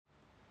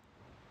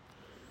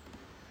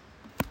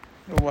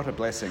Oh, what a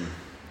blessing.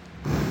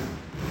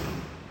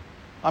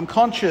 I'm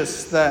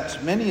conscious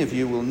that many of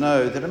you will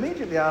know that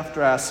immediately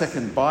after our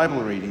second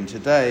Bible reading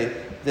today,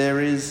 there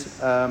is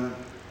the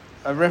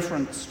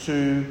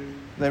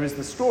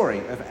story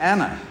of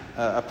Anna,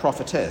 a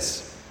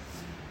prophetess.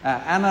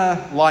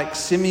 Anna, like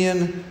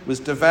Simeon,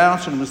 was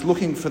devout and was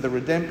looking for the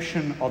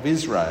redemption of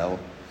Israel.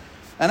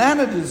 And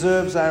Anna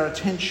deserves our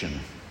attention.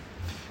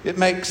 It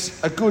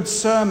makes a good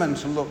sermon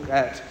to look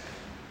at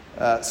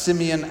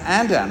Simeon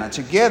and Anna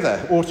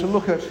together, or to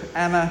look at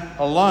Anna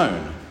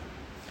alone.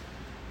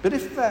 But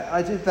if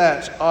I did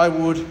that, I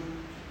would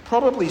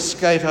probably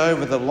skate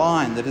over the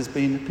line that has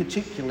been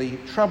particularly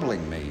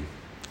troubling me.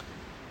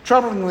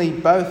 Troubling me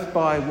both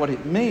by what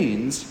it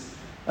means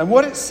and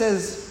what it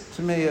says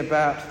to me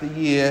about the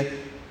year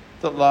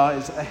that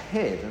lies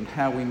ahead and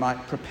how we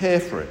might prepare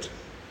for it.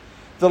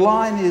 The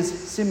line is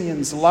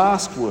Simeon's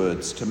last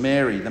words to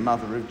Mary, the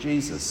mother of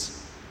Jesus.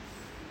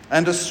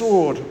 "And a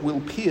sword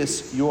will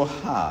pierce your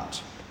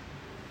heart."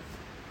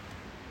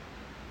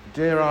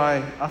 Dare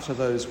I utter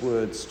those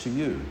words to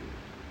you?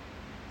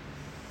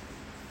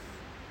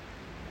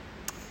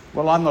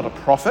 Well, I'm not a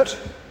prophet,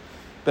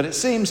 but it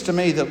seems to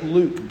me that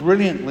Luke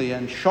brilliantly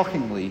and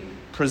shockingly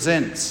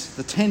presents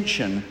the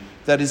tension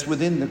that is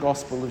within the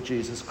gospel of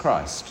Jesus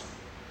Christ.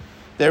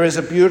 There is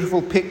a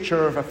beautiful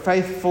picture of a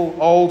faithful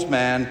old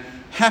man,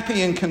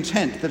 happy and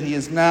content that he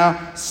has now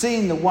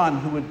seen the one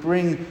who would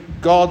bring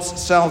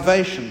God's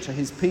salvation to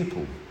his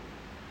people.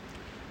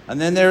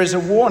 And then there is a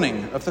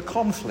warning of the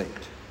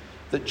conflict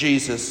that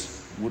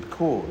Jesus would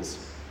cause.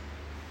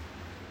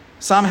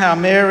 Somehow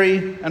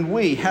Mary and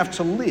we have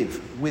to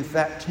live with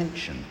that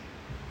tension.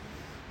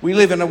 We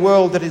live in a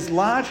world that is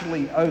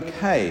largely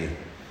okay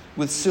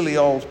with silly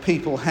old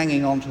people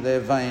hanging on to their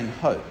vain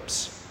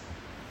hopes.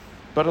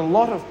 But a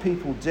lot of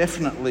people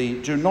definitely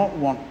do not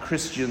want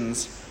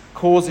Christians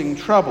causing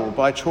trouble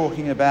by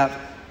talking about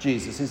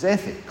Jesus'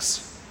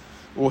 ethics,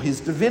 or his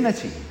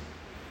divinity,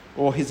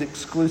 or his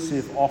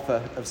exclusive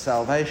offer of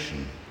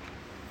salvation.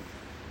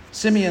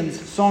 Simeon's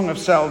Song of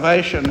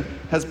Salvation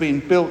has been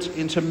built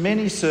into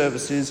many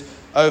services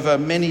over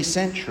many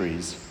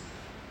centuries.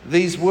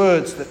 These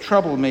words that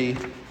trouble me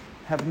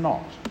have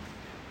not.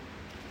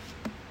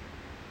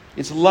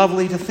 It's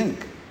lovely to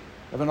think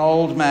of an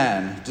old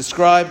man,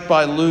 described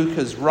by Luke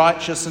as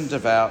righteous and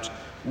devout,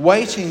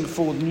 waiting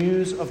for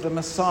news of the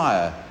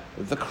Messiah,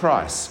 the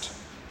Christ,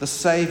 the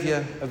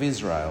Saviour of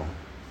Israel.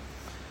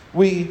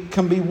 We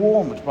can be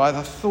warmed by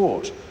the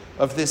thought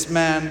of this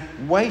man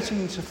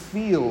waiting to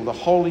feel the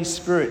Holy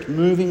Spirit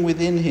moving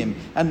within him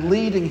and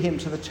leading him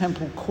to the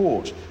temple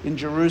court in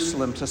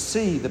Jerusalem to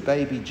see the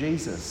baby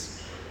Jesus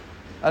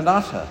and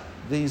utter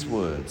these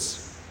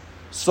words: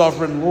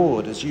 "Sovereign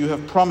Lord, as you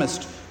have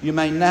promised, you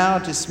may now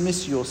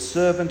dismiss your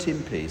servant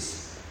in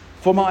peace.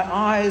 For my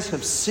eyes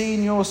have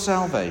seen your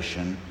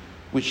salvation,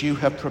 which you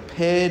have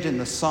prepared in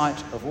the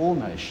sight of all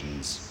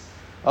nations,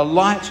 a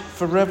light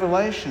for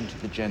revelation to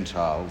the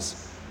Gentiles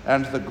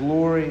and the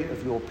glory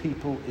of your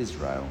people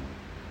Israel."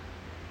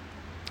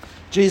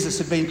 Jesus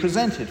had been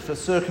presented for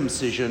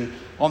circumcision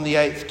on the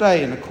 8th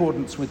day in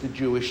accordance with the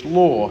Jewish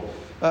law,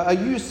 a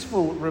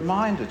useful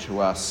reminder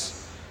to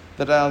us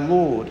that our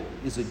Lord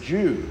is a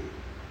Jew,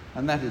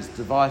 and that is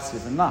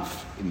divisive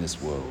enough in this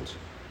world.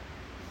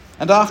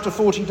 And after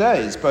 40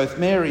 days, both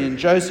Mary and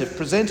Joseph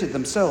presented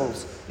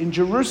themselves in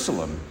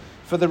Jerusalem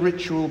for the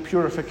ritual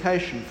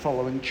purification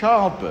following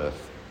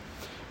childbirth.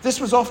 This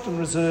was often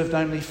reserved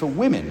only for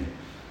women,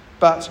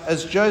 but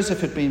as Joseph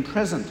had been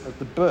present at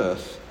the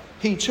birth,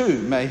 he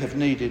too may have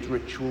needed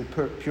ritual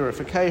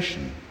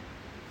purification.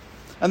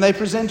 And they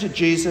presented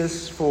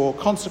Jesus for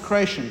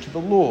consecration to the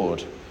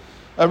Lord.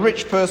 A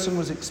rich person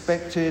was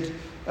expected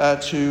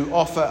to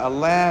offer a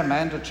lamb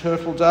and a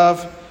turtle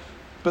dove,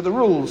 but the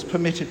rules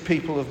permitted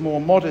people of more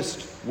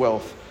modest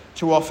wealth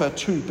to offer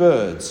 2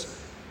 birds,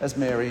 as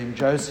Mary and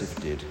Joseph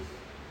did.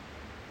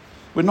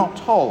 We're not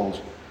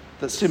told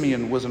that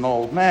Simeon was an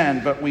old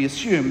man, but we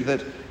assume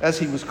that as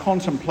he was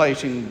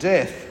contemplating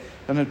death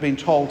and had been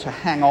told to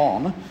hang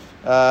on,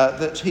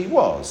 that he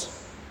was.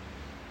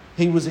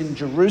 He was in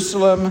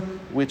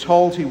Jerusalem. We're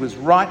told he was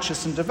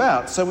righteous and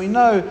devout, so we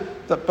know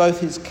that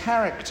both his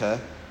character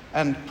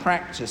and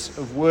practice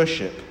of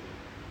worship,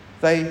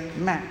 they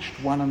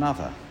matched one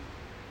another.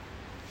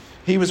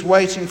 He was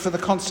waiting for the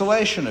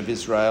consolation of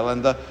Israel,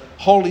 and the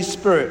Holy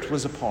Spirit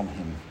was upon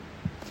him.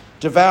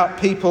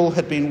 Devout people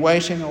had been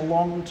waiting a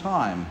long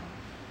time.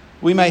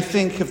 We may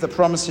think of the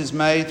promises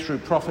made through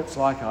prophets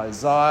like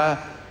Isaiah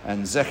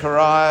and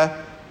Zechariah,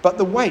 but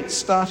the wait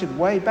started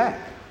way back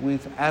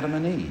with Adam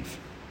and Eve,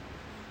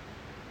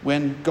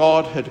 when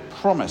God had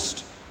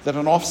promised that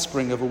an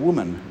offspring of a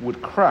woman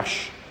would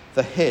crush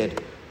the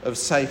head of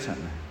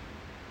Satan,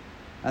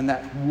 and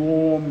that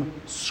warm,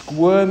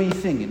 squirmy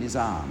thing in his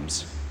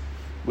arms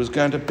was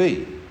going to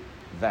be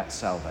that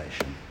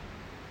salvation.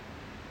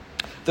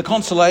 The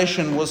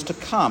consolation was to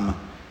come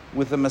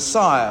with the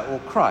Messiah, or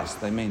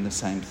Christ, they mean the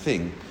same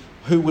thing,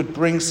 who would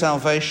bring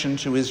salvation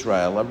to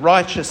Israel. A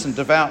righteous and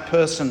devout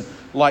person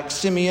like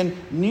Simeon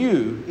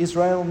knew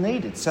Israel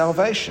needed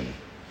salvation.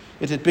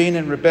 It had been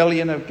in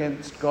rebellion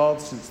against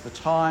God since the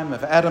time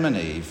of Adam and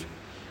Eve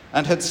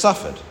and had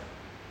suffered.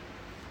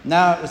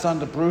 Now it was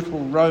under brutal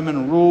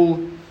Roman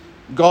rule.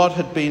 God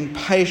had been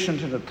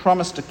patient and had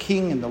promised a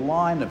king in the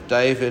line of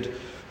David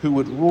who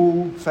would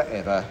rule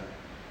forever.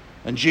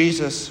 And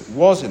Jesus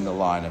was in the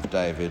line of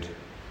David,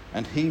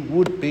 and he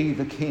would be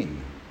the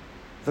king,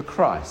 the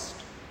Christ,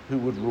 who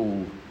would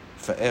rule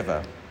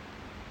forever.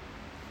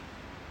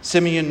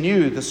 Simeon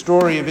knew the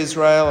story of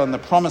Israel and the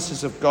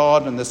promises of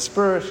God, and the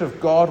Spirit of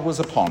God was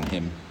upon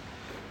him.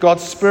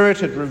 God's Spirit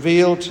had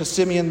revealed to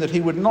Simeon that he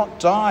would not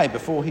die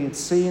before he had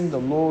seen the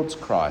Lord's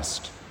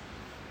Christ.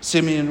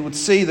 Simeon would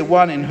see the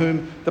one in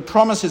whom the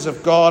promises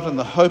of God and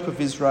the hope of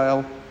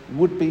Israel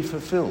would be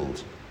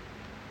fulfilled.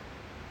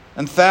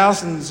 And after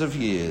thousands of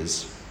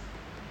years,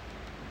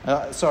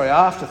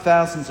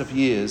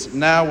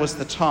 now was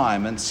the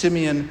time, and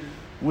Simeon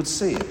would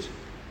see it.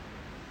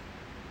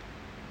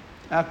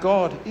 Our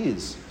God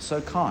is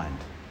so kind.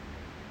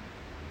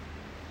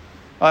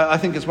 I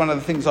think it's one of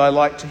the things I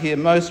like to hear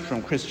most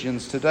from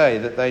Christians today,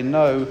 that they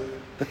know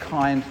the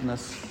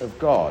kindness of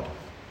God.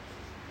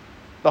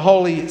 The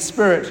Holy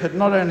Spirit had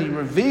not only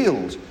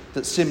revealed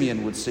that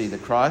Simeon would see the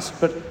Christ,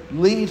 but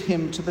lead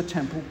him to the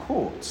temple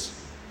courts,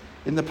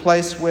 in the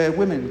place where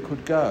women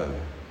could go.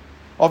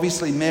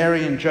 Obviously,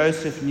 Mary and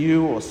Joseph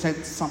knew or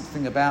sensed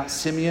something about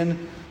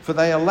Simeon, for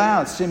they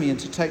allowed Simeon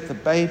to take the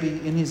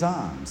baby in his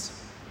arms.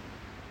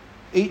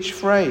 Each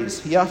phrase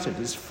he uttered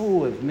is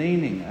full of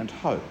meaning and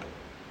hope.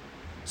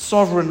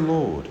 Sovereign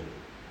Lord,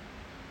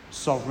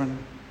 sovereign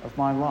of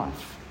my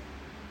life,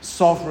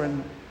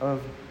 sovereign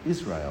of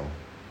Israel,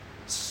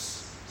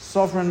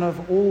 sovereign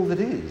of all that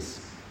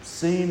is,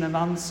 seen and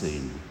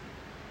unseen.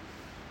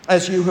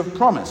 As you have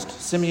promised,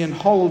 Simeon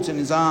holds in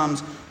his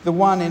arms the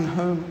one in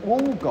whom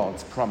all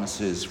God's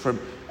promises, from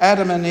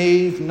Adam and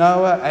Eve,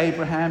 Noah,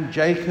 Abraham,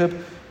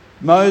 Jacob,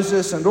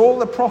 Moses, and all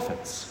the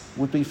prophets,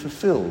 would be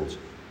fulfilled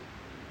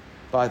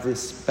by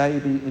this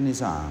baby in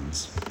his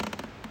arms.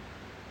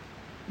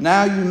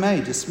 Now you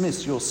may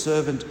dismiss your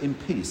servant in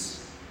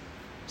peace.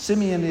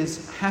 Simeon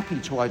is happy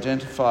to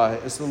identify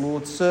as the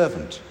Lord's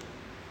servant.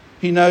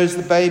 He knows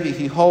the baby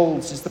he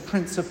holds is the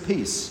Prince of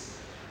Peace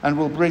and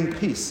will bring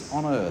peace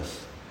on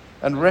earth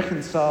and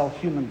reconcile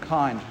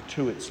humankind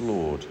to its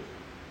Lord.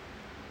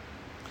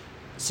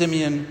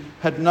 Simeon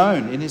had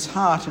known in his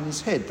heart and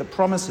his head the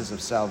promises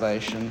of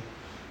salvation,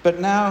 but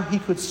now he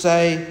could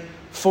say,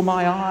 "For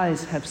my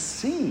eyes have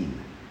seen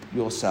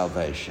your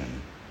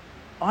salvation.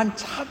 I'm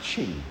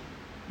touching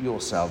your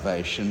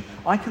salvation.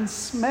 I can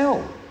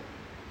smell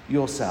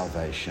your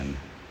salvation.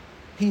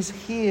 He's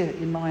here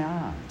in my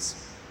arms,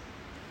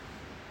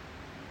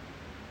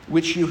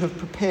 which you have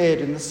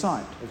prepared in the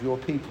sight of your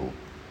people."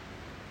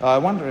 I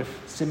wonder if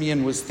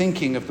Simeon was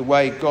thinking of the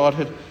way God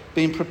had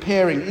been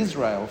preparing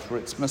Israel for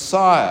its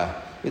Messiah,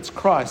 its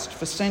Christ,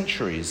 for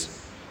centuries,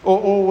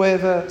 or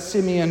whether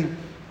Simeon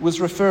was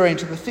referring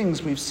to the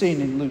things we've seen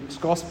in Luke's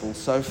Gospel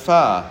so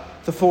far,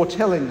 the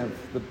foretelling of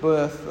the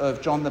birth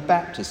of John the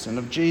Baptist and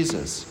of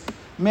Jesus,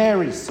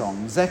 Mary's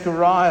song,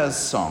 Zechariah's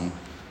song,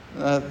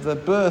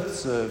 the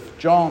births of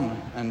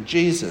John and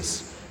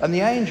Jesus, and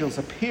the angels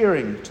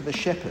appearing to the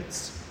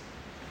shepherds.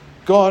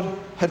 God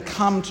had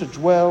come to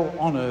dwell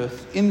on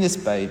earth in this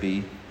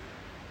baby,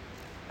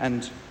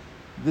 and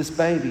this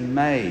baby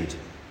made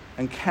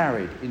and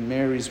carried in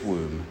Mary's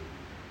womb,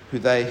 who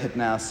they had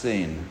now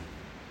seen.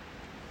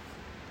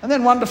 And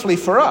then wonderfully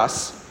for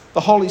us, the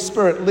Holy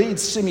Spirit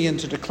leads Simeon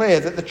to declare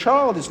that the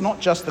child is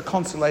not just the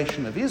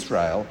consolation of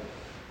Israel,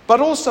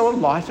 but also a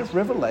light of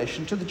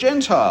revelation to the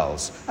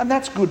Gentiles. And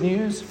that's good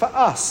news for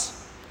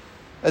us,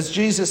 as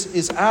Jesus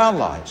is our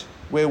light,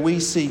 where we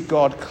see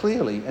God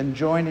clearly and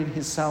join in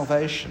his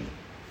salvation.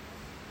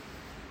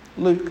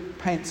 Luke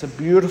paints a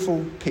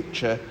beautiful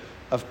picture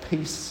of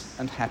peace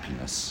and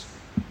happiness,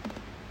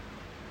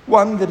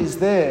 one that is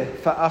there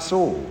for us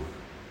all,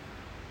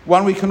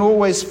 one we can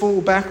always fall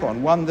back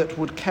on, one that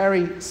would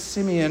carry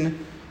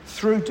Simeon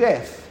through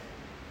death.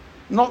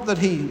 Not that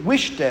he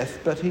wished death,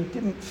 but he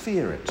didn't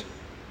fear it.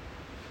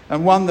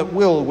 And one that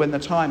will, when the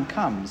time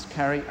comes,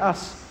 carry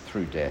us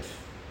through death.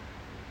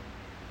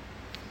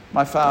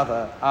 My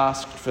father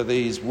asked for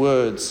these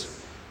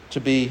words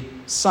to be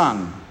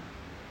sung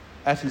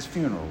at his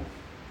funeral.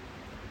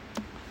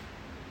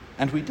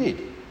 And we did.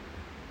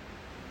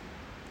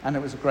 And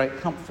it was a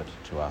great comfort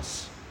to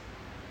us.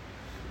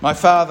 My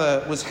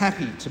father was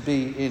happy to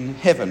be in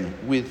heaven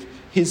with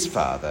his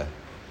Father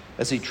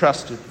as he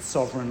trusted the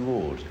sovereign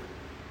Lord.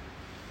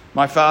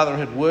 My father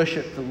had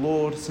worshipped the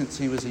Lord since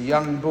he was a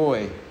young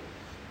boy,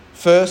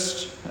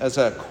 first as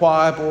a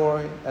choir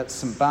boy at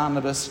St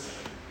Barnabas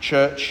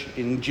Church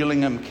in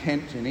Gillingham,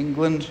 Kent in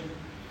England.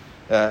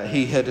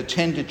 He had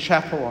attended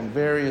chapel on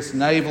various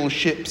naval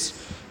ships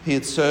he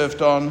had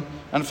served on,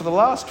 and for the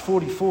last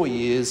 44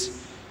 years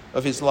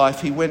of his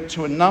life he went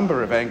to a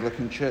number of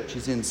Anglican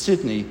churches in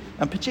Sydney,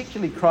 and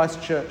particularly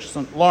Christ Church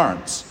St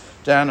Lawrence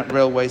down at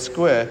Railway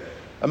Square,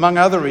 among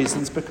other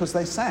reasons because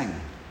they sang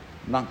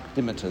Nunc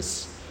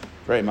Dimittis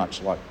very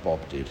much like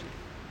Bob did.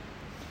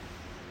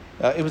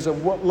 It was a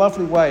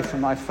lovely way for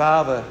my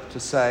father to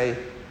say,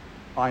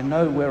 I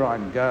know where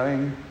I'm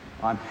going,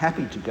 I'm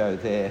happy to go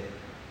there,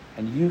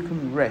 and you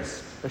can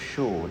rest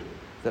assured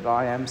that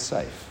I am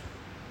safe.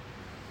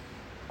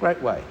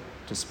 Great way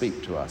to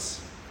speak to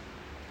us.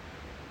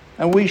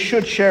 And we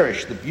should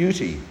cherish the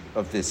beauty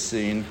of this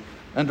scene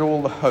and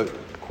all the hope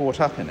caught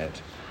up in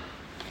it.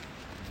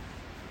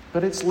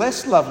 But it's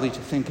less lovely to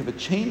think of a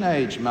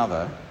teenage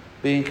mother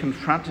being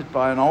confronted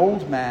by an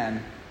old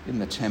man in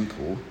the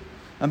temple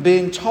and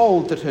being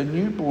told that her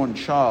newborn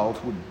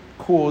child would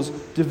cause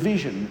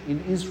division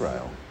in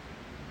Israel,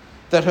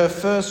 that her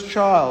first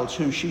child,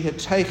 who she had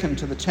taken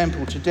to the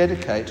temple to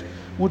dedicate,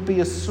 would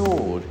be a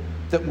sword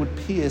that would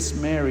pierce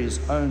Mary's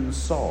own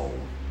soul.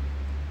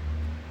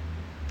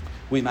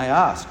 We may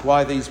ask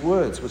why these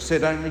words were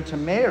said only to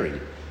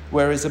Mary,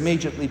 whereas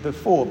immediately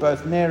before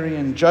both Mary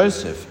and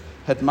Joseph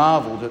had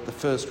marvelled at the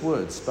first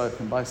words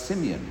spoken by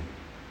Simeon.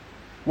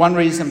 One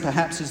reason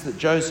perhaps is that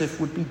Joseph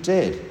would be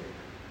dead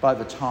by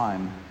the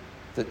time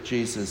that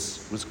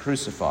Jesus was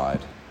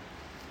crucified.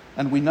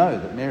 And we know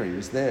that Mary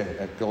was there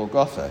at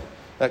Golgotha,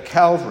 at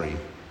Calvary.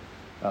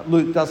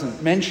 Luke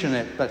doesn't mention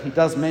it, but he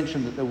does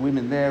mention that there were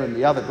women there, and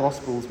the other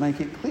Gospels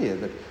make it clear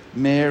that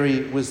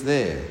Mary was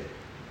there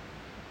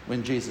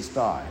when Jesus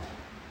died,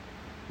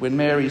 when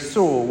Mary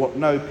saw what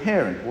no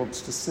parent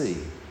wants to see,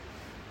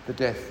 the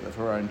death of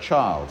her own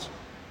child.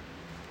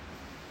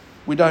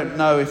 We don't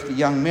know if the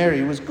young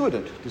Mary was good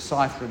at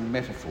deciphering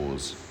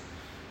metaphors.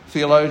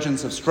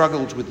 Theologians have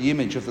struggled with the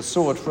image of the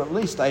sword for at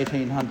least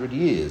 1800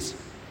 years.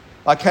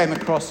 I came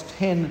across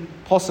 10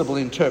 possible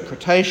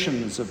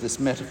interpretations of this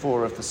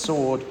metaphor of the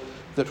sword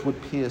that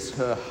would pierce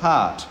her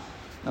heart,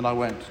 and I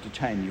won't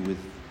detain you with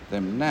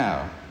them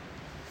now.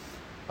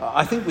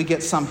 I think we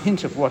get some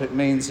hint of what it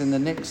means in the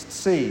next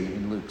scene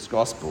in Luke's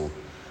Gospel,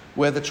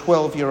 where the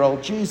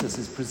 12-year-old Jesus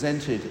is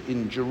presented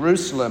in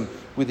Jerusalem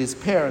with his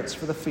parents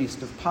for the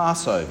feast of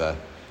Passover,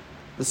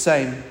 the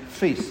same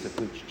feast at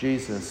which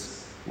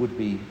Jesus would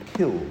be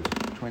killed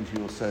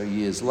 20 or so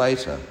years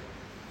later.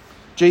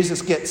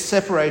 Jesus gets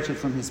separated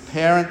from his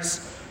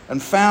parents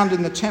and found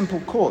in the temple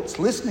courts,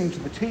 listening to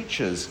the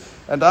teachers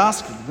and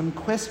asking them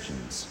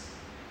questions.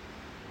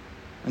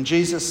 And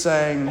Jesus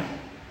saying,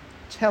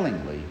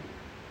 tellingly,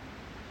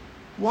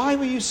 "Why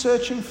were you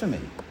searching for me?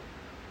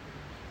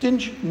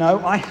 Didn't you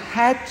know I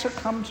had to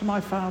come to my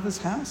Father's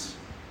house?"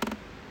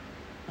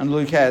 And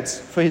Luke adds,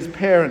 for his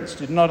parents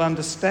did not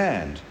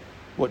understand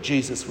what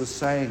Jesus was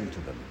saying to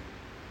them.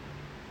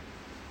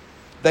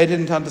 They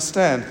didn't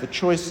understand the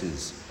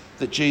choices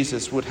that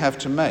Jesus would have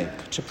to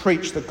make to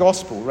preach the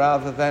gospel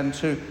rather than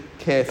to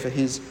care for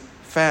his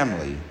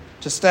family,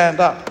 to stand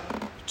up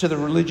to the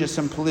religious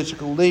and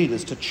political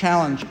leaders, to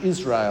challenge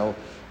Israel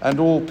and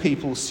all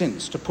people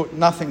since, to put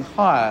nothing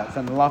higher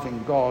than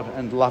loving God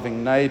and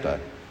loving neighbour,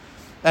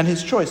 and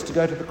his choice to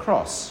go to the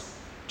cross,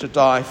 to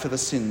die for the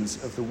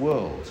sins of the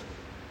world.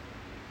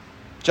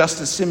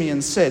 Just as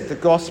Simeon said, the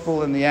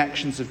gospel and the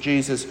actions of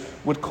Jesus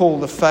would call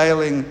the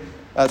falling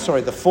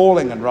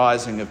and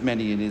rising of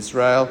many in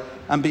Israel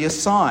and be a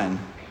sign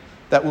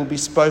that will be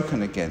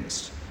spoken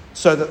against,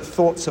 so that the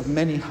thoughts of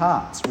many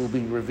hearts will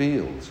be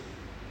revealed.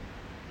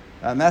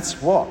 And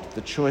that's what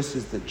the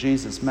choices that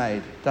Jesus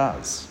made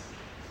does.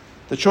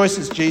 The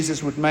choices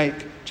Jesus would make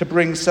to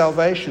bring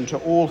salvation to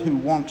all who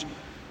want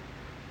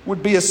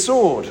would be a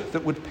sword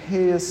that would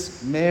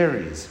pierce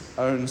Mary's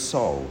own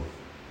soul.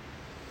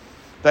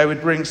 They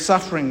would bring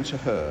suffering to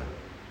her,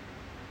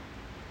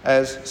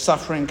 as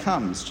suffering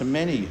comes to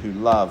many who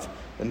love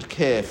and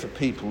care for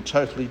people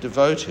totally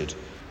devoted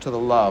to the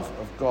love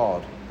of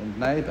God and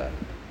neighbour.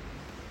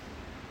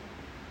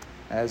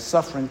 As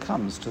suffering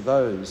comes to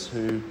those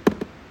who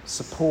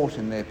support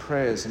in their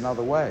prayers in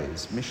other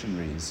ways,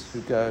 missionaries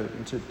who go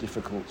into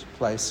difficult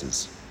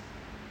places.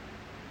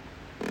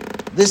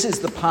 This is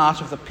the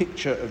part of the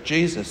picture of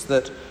Jesus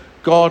that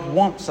God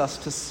wants us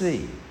to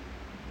see.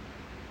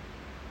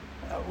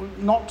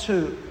 Not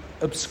to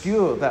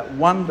obscure that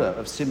wonder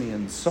of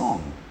Simeon's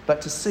song,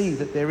 but to see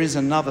that there is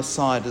another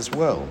side as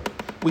well.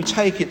 We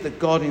take it that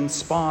God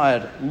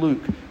inspired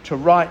Luke to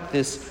write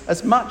this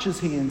as much as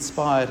he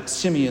inspired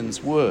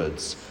Simeon's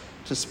words,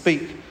 to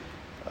speak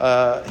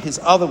his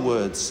other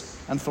words,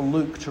 and for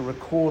Luke to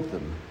record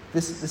them.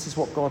 This is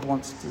what God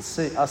wants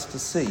us to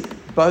see,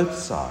 both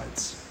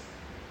sides.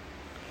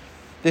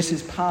 This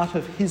is part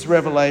of his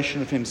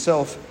revelation of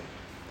himself,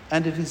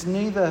 and it is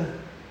neither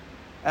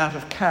out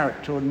of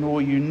character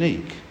nor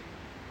unique.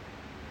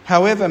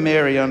 However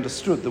Mary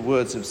understood the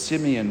words of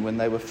Simeon when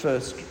they were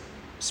first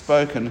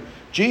spoken,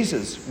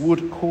 Jesus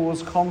would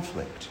cause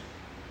conflict.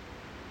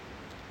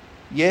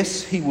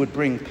 Yes, he would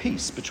bring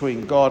peace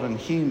between God and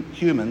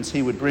humans.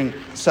 He would bring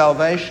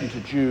salvation to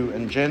Jew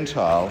and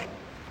Gentile.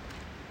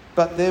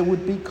 But there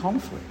would be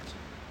conflict.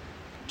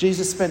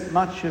 Jesus spent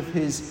much of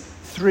his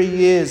 3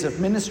 years of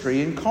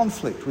ministry in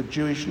conflict with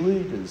Jewish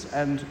leaders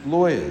and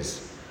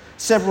lawyers.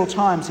 Several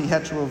times he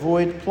had to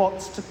avoid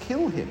plots to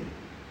kill him.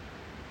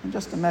 And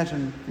just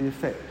imagine the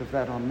effect of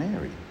that on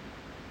Mary.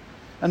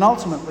 and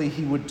ultimately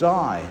he would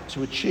die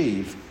to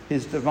achieve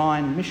his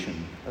divine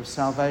mission of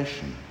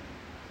salvation.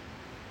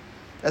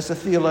 As the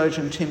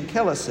theologian Tim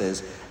Keller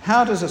says,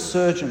 how does a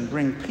surgeon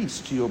bring peace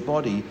to your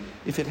body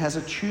if it has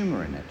a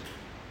tumour in it?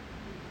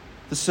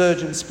 The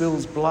surgeon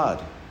spills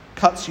blood,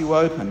 cuts you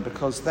open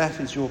because that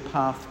is your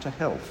path to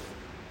health.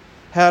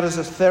 How does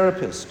a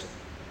therapist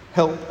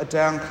help a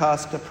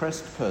downcast,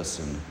 depressed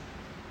person?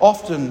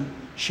 Often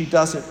she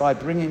does it by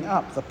bringing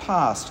up the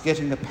past,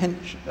 getting the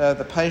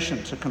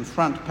patient to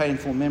confront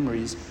painful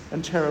memories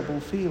and terrible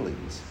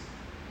feelings,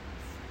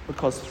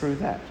 because through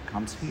that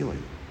comes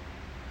healing.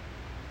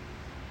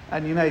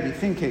 And you may be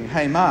thinking,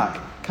 hey Mark,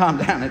 calm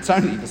down, it's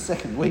only the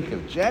second week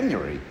of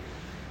January.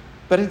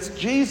 But it's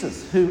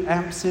Jesus who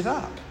amps it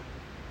up.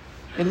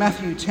 In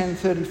Matthew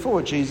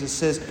 10:34, Jesus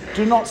says,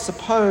 do not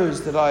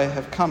suppose that I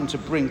have come to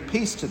bring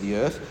peace to the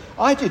earth.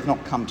 I did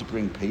not come to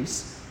bring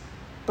peace,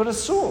 but a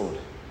sword.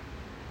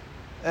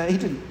 He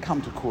didn't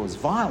come to cause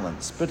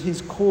violence, but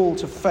his call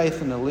to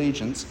faith and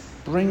allegiance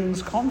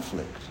brings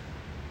conflict.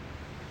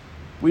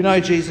 We know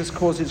Jesus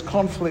causes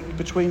conflict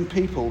between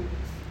people,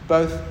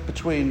 both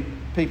between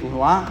people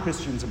who aren't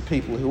Christians and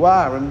people who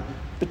are, and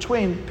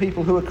between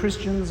people who are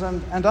Christians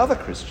and other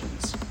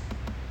Christians.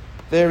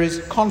 There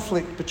is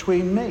conflict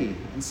between me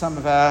and some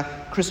of our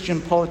Christian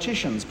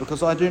politicians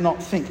because I do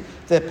not think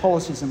their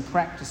policies and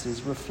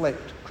practices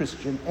reflect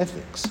Christian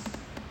ethics.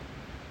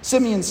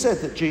 Simeon said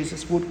that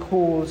Jesus would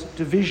cause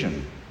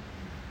division,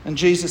 and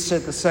Jesus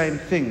said the same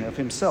thing of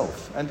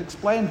himself and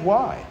explained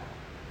why.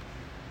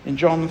 In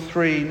John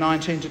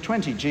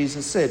 3:19-20,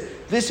 Jesus said,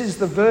 this is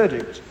the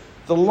verdict.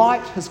 The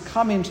light has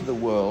come into the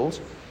world,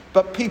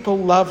 but people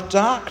love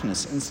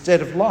darkness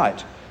instead of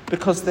light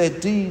because their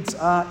deeds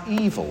are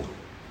evil.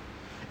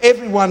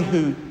 Everyone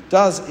who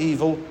does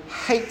evil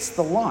hates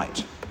the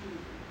light.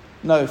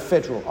 No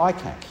federal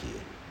ICAC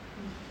here.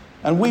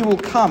 And we will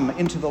come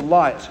into the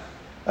light,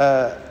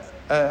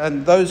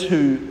 and those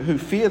who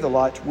fear the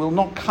light will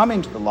not come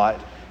into the light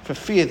for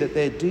fear that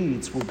their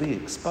deeds will be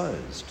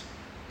exposed.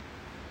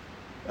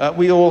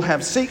 We all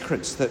have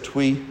secrets that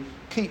we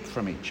keep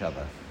from each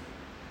other.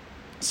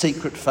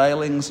 Secret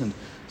failings and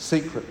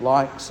secret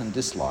likes and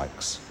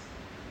dislikes.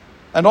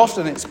 And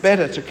often it's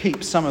better to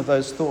keep some of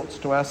those thoughts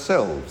to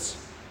ourselves.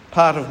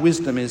 Part of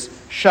wisdom is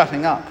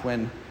shutting up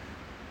when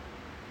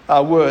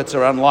our words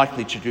are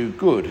unlikely to do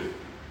good.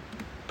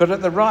 But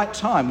at the right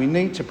time, we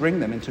need to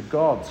bring them into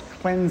God's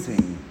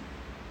cleansing,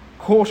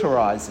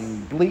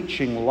 cauterizing,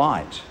 bleaching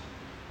light,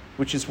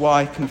 which is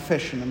why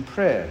confession and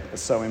prayer are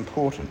so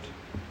important.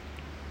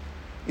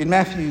 In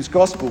Matthew's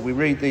Gospel, we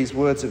read these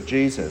words of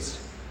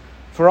Jesus.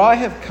 For I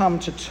have come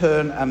to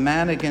turn a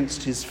man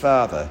against his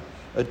father,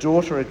 a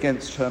daughter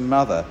against her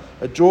mother,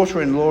 a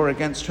daughter-in-law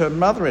against her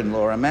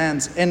mother-in-law. A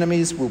man's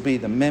enemies will be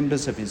the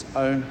members of his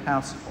own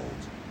household.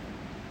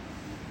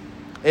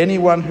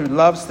 Anyone who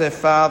loves their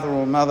father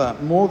or mother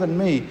more than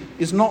me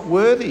is not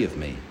worthy of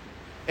me.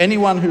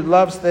 Anyone who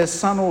loves their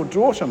son or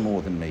daughter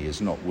more than me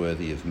is not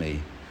worthy of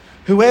me.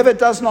 Whoever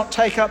does not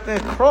take up their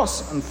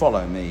cross and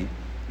follow me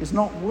is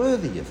not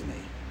worthy of me.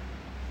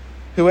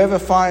 Whoever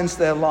finds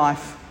their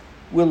life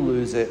will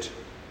lose it,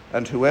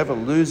 and whoever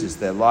loses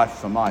their life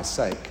for my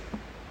sake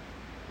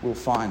will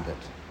find it.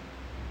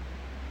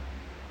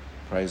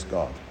 Praise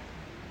God.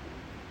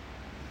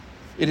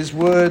 It is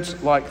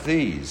words like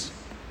these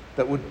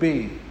that would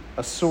be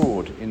a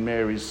sword in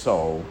Mary's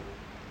soul,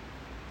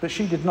 but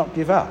she did not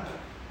give up.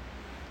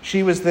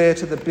 She was there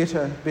to the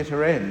bitter,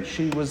 bitter end.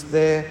 She was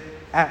there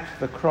at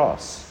the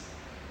cross.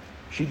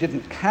 She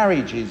didn't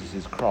carry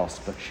Jesus' cross,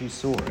 but she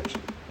saw it,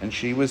 and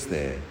she was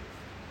there.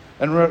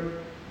 And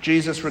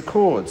Jesus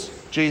records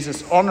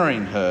Jesus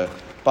honouring her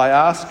by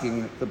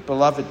asking the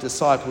beloved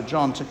disciple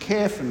John to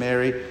care for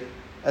Mary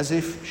as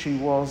if she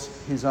was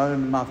his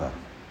own mother.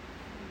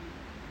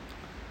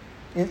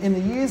 In the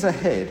year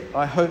ahead,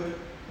 I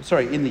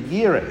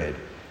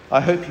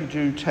hope you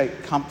do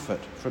take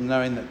comfort from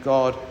knowing that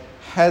God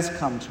has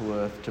come to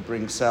earth to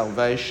bring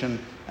salvation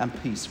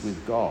and peace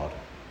with God.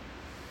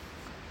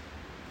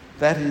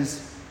 That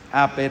is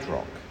our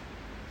bedrock.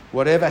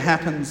 Whatever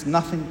happens,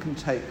 nothing can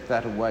take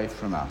that away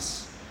from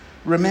us.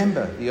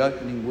 Remember the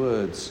opening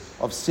words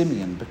of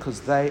Simeon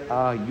because they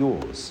are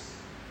yours.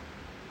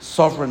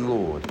 Sovereign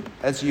Lord,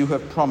 as you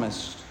have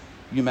promised,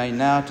 you may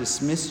now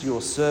dismiss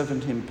your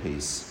servant in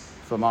peace,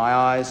 for my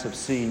eyes have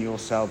seen your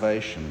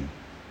salvation.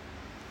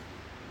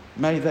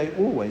 May they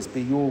always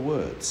be your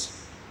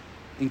words,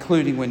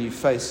 including when you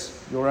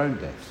face your own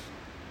death.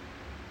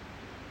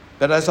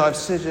 But as I've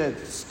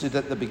suggested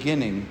at the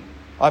beginning,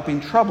 I've been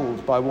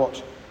troubled by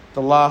what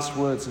the last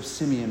words of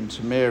Simeon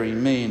to Mary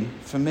mean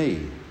for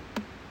me.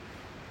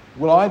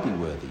 Will I be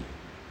worthy?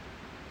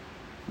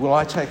 Will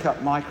I take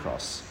up my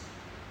cross?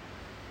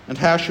 And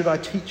how should I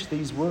teach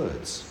these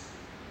words?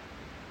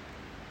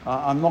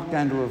 I'm not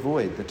going to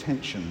avoid the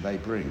tension they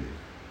bring.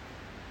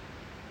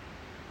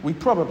 We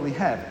probably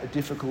have a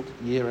difficult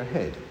year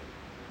ahead.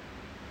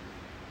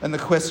 And the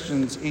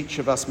questions each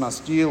of us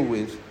must deal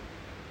with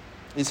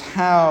is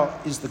how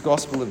is the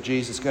gospel of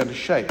Jesus going to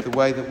shape the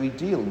way that we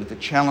deal with the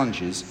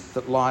challenges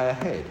that lie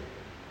ahead?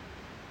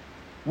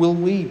 Will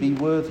we be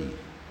worthy?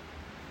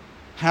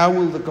 How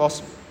will the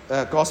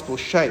gospel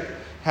shape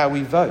how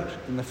we vote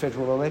in the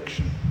federal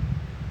election?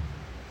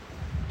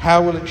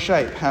 How will it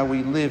shape how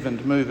we live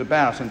and move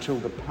about until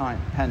the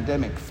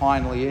pandemic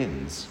finally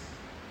ends?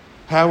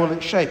 How will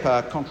it shape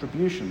our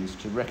contributions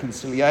to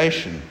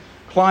reconciliation,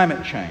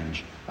 climate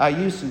change, our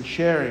use and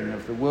sharing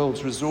of the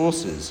world's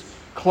resources,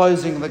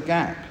 closing the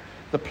gap,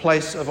 the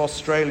place of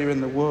Australia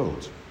in the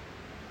world?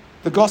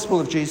 The gospel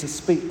of Jesus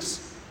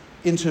speaks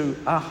into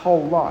our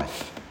whole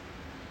life,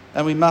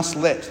 and we must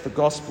let the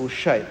gospel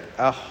shape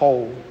our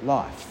whole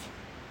life.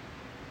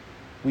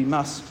 We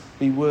must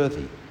be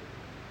worthy.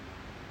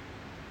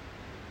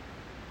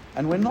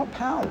 And we're not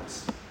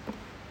powerless.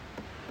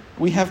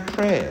 We have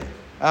prayer,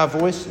 our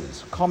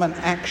voices, common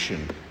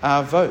action,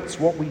 our votes,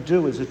 what we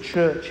do as a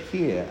church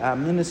here, our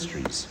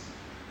ministries.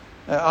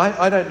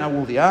 I don't know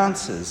all the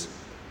answers,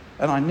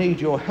 and I need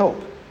your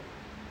help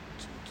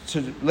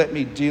to let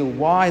me deal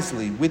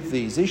wisely with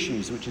these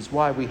issues, which is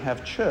why we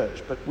have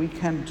church, but we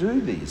can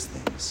do these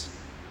things.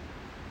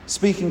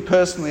 Speaking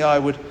personally, I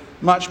would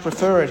much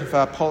prefer it if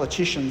our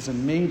politicians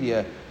and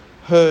media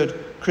heard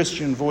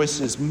Christian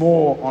voices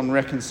more on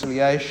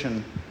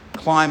reconciliation,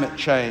 climate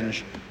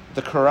change,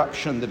 the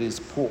corruption that is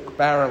pork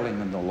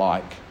barrelling and the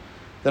like,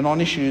 than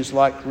on issues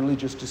like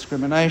religious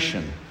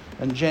discrimination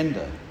and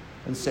gender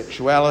and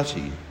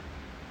sexuality.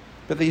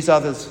 But these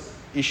other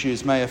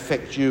issues may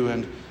affect you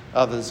and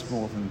others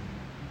more than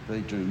they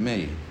do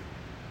me.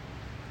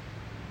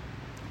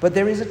 But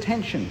there is a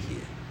tension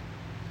here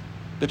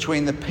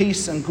between the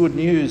peace and good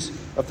news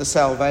of the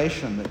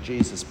salvation that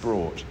Jesus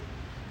brought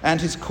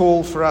and his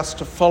call for us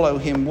to follow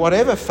him,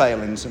 whatever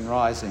failings and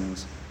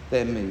risings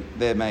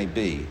there may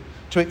be,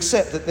 to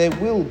accept that there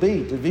will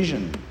be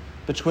division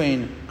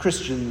between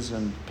Christians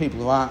and people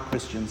who aren't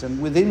Christians, and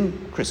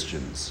within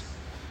Christians,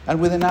 and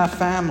within our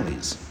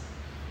families,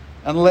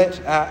 and let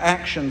our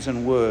actions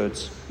and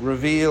words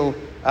reveal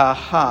our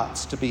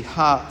hearts to be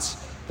hearts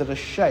that are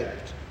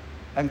shaped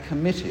and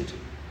committed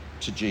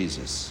to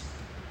Jesus.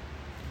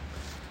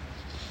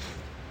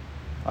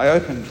 I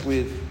opened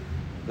with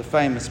the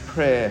famous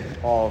prayer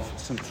of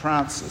St.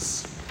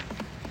 Francis.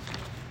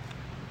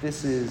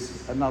 This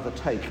is another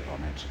take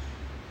on it.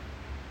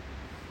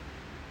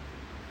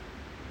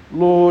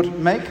 Lord,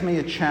 make me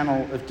a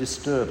channel of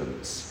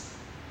disturbance.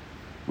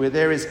 Where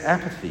there is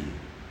apathy,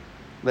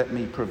 let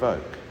me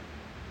provoke.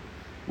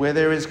 Where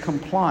there is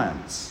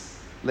compliance,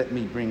 let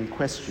me bring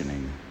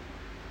questioning.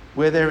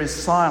 Where there is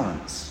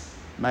silence,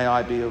 may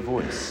I be a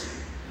voice.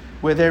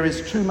 Where there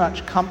is too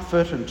much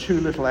comfort and too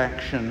little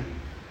action,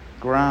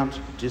 grant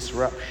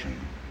disruption.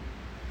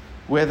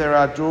 Where there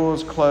are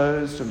doors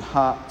closed and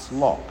hearts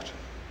locked,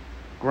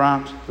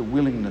 grant the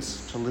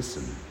willingness to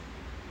listen.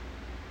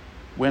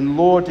 When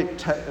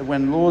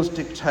laws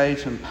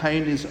dictate and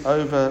pain is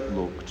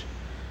overlooked,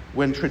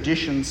 when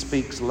tradition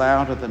speaks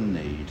louder than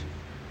need,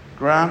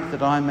 grant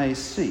that I may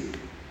seek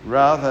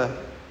rather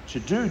to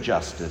do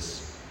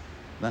justice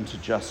than to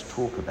just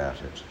talk about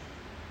it.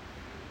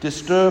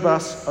 Disturb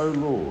us, O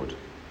Lord,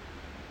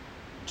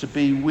 to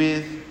be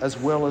with as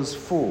well as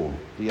for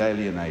the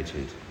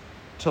alienated,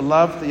 to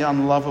love the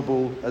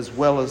unlovable as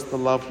well as the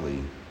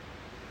lovely.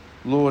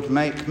 Lord,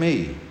 make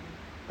me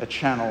a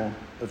channel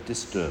of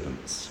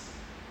disturbance.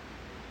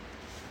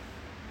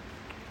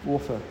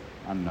 Author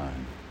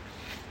unknown.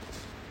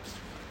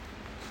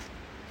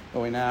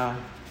 Well, we now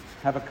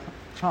have a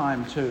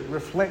time to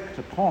reflect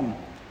upon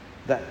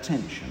that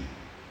tension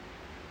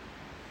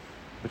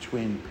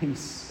between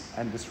peace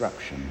and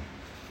disruption,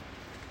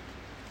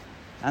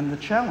 and the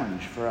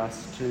challenge for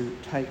us to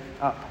take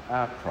up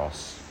our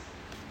cross,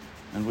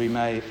 and we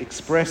may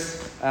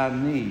express our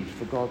need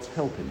for God's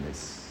help in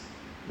this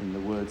in the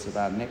words of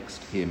our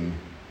next hymn,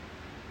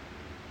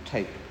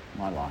 Take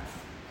My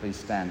Life. Please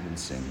stand and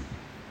sing.